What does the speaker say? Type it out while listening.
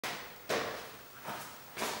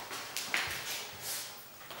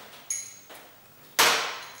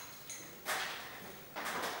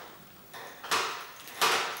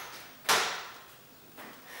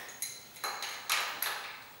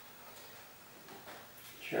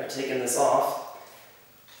Try taking this off.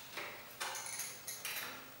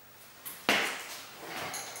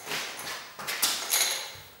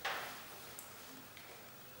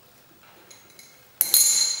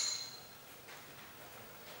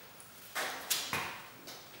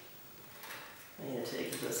 I need to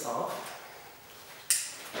take this off.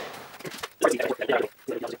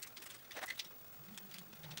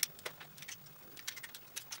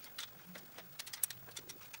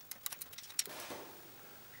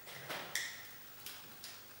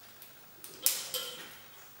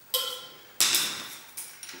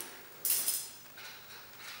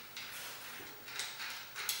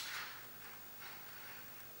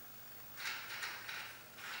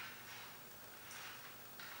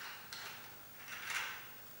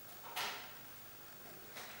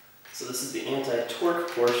 So this is the anti-torque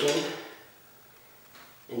portion,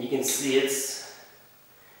 and you can see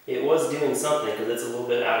it was doing something because it's a little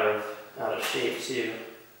bit out of shape too.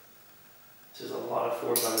 So there's a lot of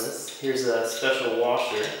force on this. Here's a special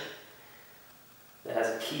washer that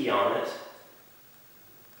has a key on it.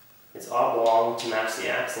 It's oblong to match the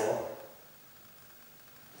axle,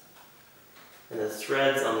 and the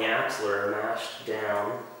threads on the axle are mashed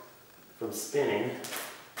down from spinning.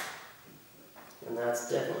 And that's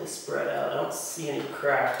definitely spread out. I don't see any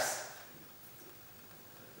cracks.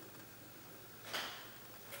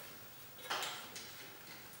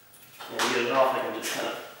 And to get it off, I can just kind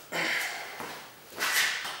of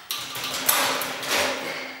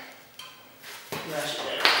mash it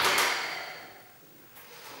down.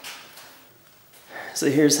 So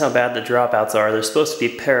here's how bad the dropouts are. They're supposed to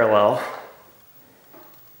be parallel.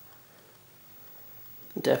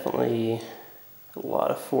 Definitely a lot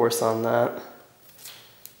of force on that.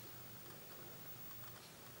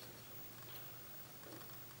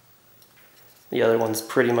 The other one's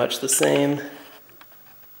pretty much the same.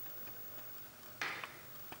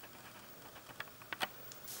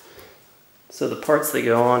 So the parts that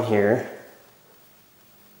go on here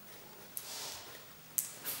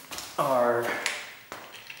are,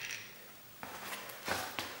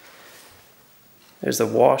 there's a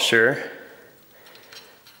washer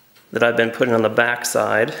that I've been putting on the back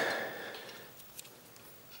side,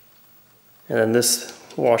 and then this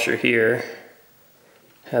washer here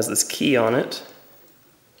has this key on it.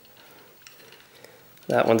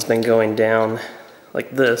 That one's been going down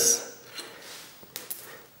like this,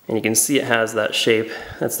 and you can see it has that shape.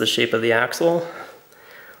 That's the shape of the axle.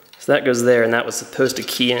 So that goes there, and that was supposed to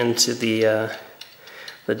key into the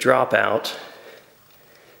dropout.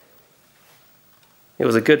 It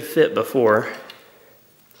was a good fit before.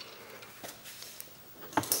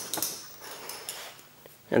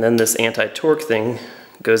 And then this anti-torque thing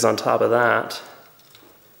goes on top of that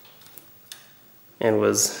and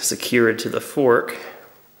was secured to the fork.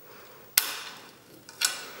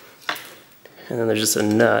 And then there's just a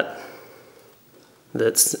nut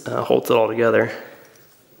that holds it all together.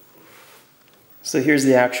 So here's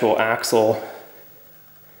the actual axle.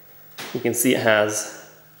 You can see it has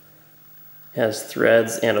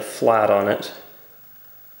threads and a flat on it.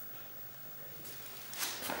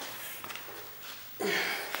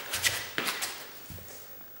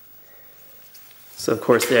 So of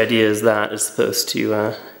course the idea is that it's supposed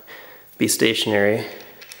to be stationary.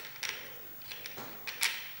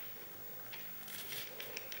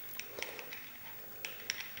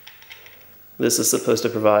 This is supposed to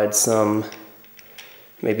provide some,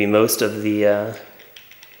 maybe most of the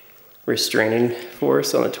restraining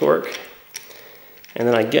force on the torque. And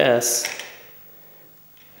then I guess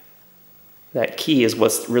that key is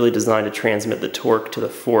what's really designed to transmit the torque to the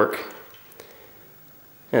fork.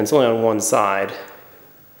 And it's only on one side.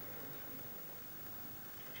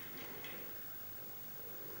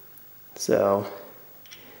 So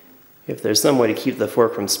if there's some way to keep the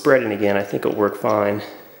fork from spreading again, I think it'll work fine.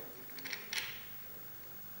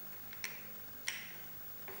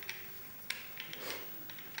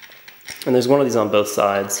 And there's one of these on both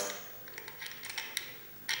sides.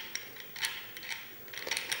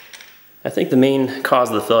 I think the main cause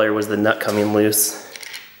of the failure was the nut coming loose,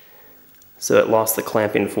 so it lost the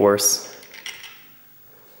clamping force.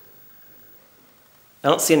 I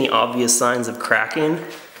don't see any obvious signs of cracking,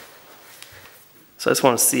 so I just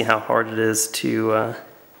want to see how hard it is to...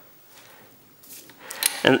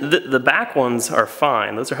 And the back ones are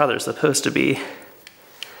fine. Those are how they're supposed to be.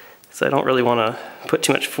 So I don't really want to put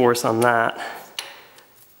too much force on that.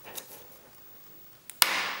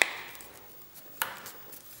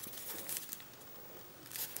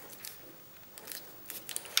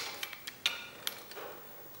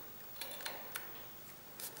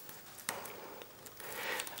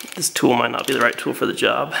 This tool might not be the right tool for the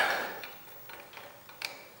job.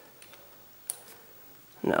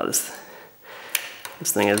 No, this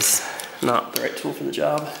thing is not the right tool for the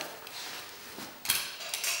job.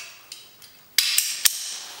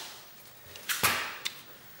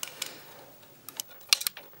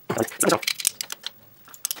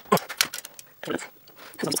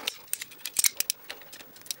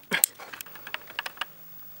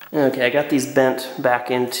 Okay, I got these bent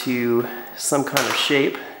back into some kind of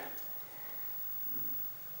shape.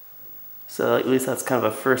 So at least that's kind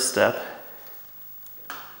of a first step.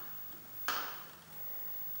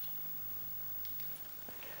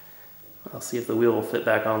 I'll see if the wheel will fit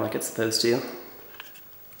back on like it's supposed to.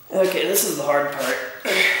 Okay, this is the hard part.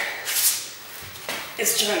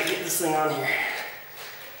 It's trying to get this thing on here.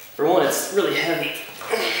 For one, it's really heavy.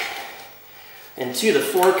 And two, the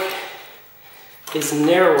fork is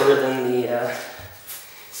narrower than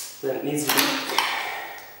than it needs to be.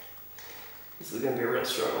 This is going to be a real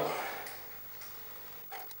struggle.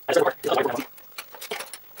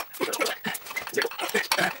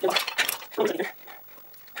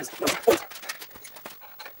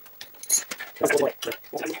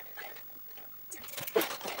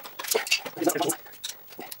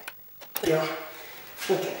 Yeah.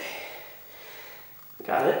 Okay.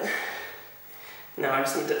 Got it. Now I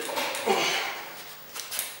just need to.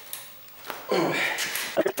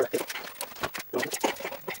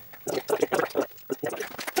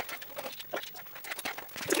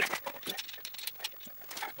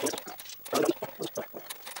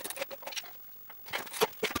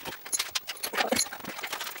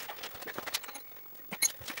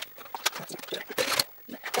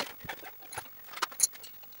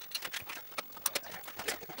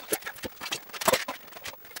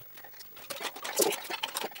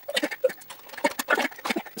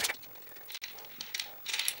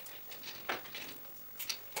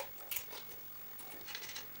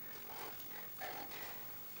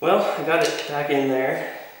 Well, I got it back in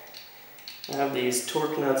there. I have these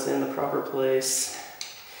torque nuts in the proper place.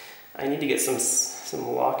 I need to get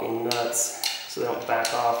some locking nuts so they don't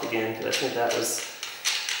back off again, because I think that was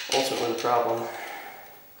ultimately the problem.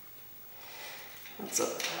 What's up?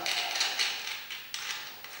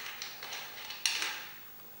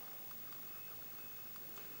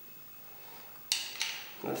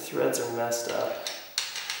 The threads are messed up.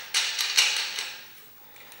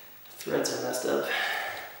 Threads are messed up,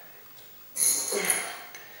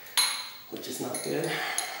 which is not good.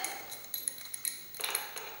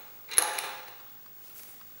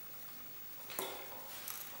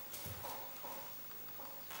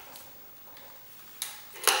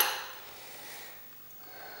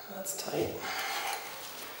 That's tight.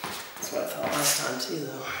 That's what I thought last time too,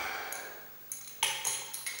 though.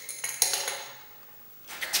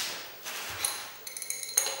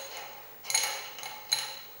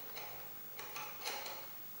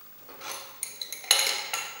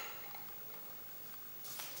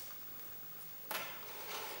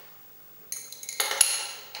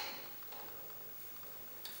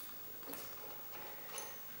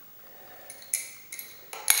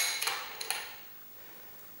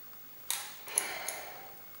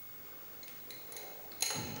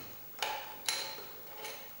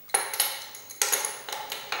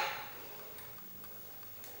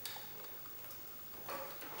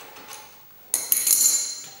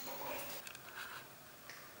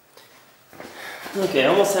 Okay, I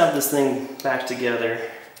almost have this thing back together.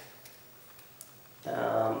 If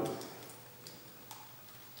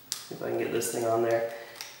I can get this thing on there.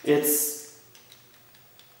 It's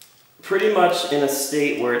pretty much in a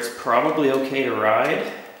state where it's probably okay to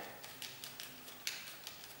ride,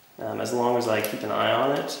 as long as I keep an eye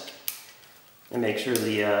on it and make sure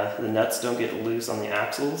the nuts don't get loose on the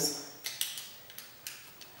axles.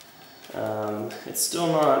 It's still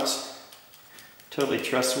not totally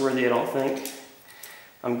trustworthy, I don't think.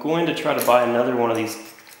 I'm going to try to buy another one of these,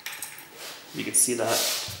 you can see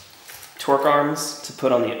that, torque arms to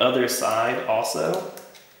put on the other side also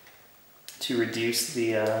to reduce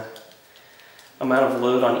the amount of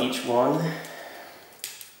load on each one.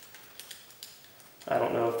 I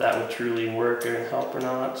don't know if that would truly work or help or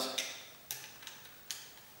not.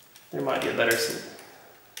 There might be a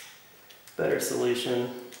better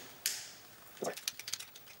solution.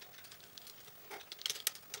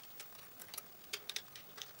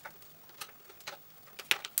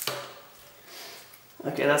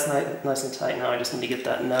 Okay, that's nice and tight now. I just need to get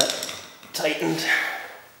that nut tightened.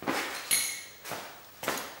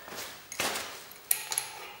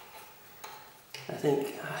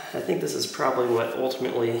 I think this is probably what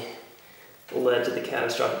ultimately led to the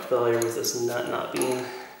catastrophic failure, was this nut not being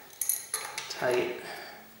tight.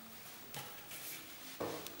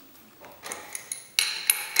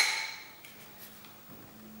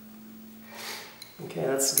 Okay,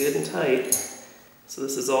 that's good and tight. So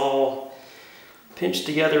this is all pinched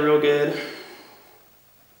together real good.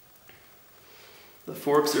 The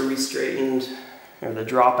forks are re-straightened, or the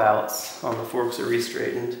dropouts on the forks are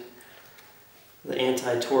re-straightened. The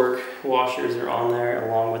anti-torque washers are on there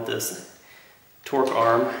along with this torque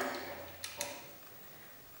arm.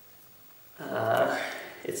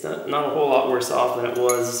 It's not a whole lot worse off than it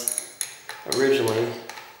was originally,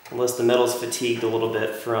 unless the metal's fatigued a little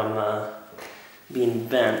bit from being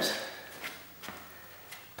bent.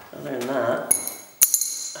 Other than that,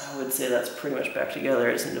 I would say that's pretty much back together.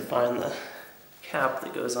 I just need to find the cap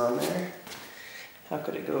that goes on there. How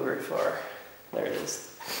could it go very far? There it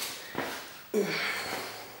is.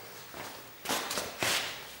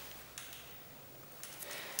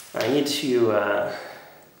 I need to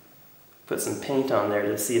put some paint on there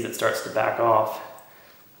to see if it starts to back off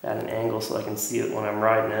at an angle so I can see it when I'm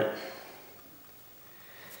riding it.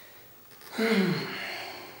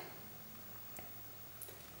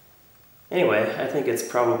 Anyway, I think it's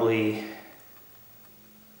probably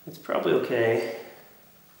okay.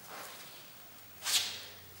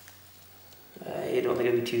 I don't think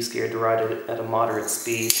I'd be too scared to ride it at a moderate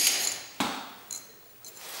speed.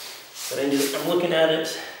 But I'm looking at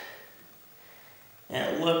it,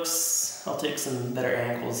 and it looks, I'll take some better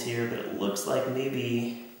angles here, but it looks like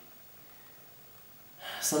maybe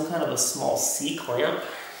some kind of a small C-clamp.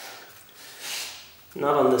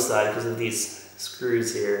 Not on this side because of these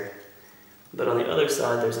screws here, but on the other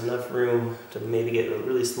side there's enough room to maybe get a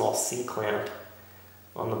really small C-clamp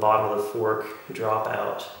on the bottom of the fork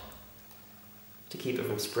dropout to keep it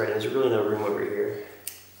from spreading. There's really no room over here.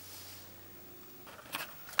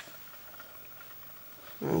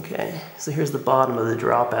 Okay, so here's the bottom of the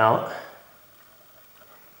dropout.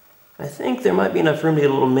 I think there might be enough room to get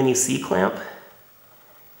a little mini C-clamp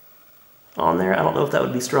on there. I don't know if that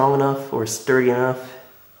would be strong enough or sturdy enough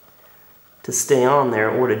to stay on there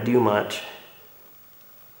or to do much,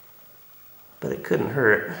 but it couldn't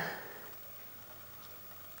hurt.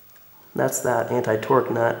 That's that anti-torque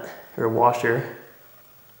nut or washer.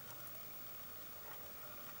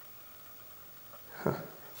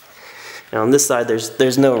 Now on this side, there's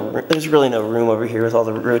really no room over here with all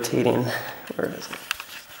the rotating, where is it?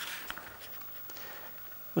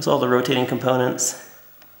 With all the rotating components.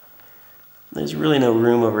 There's really no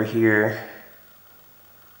room over here,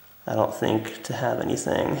 I don't think, to have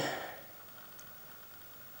anything.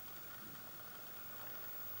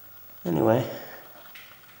 Anyway,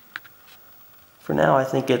 for now I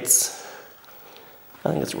think it's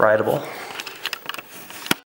rideable.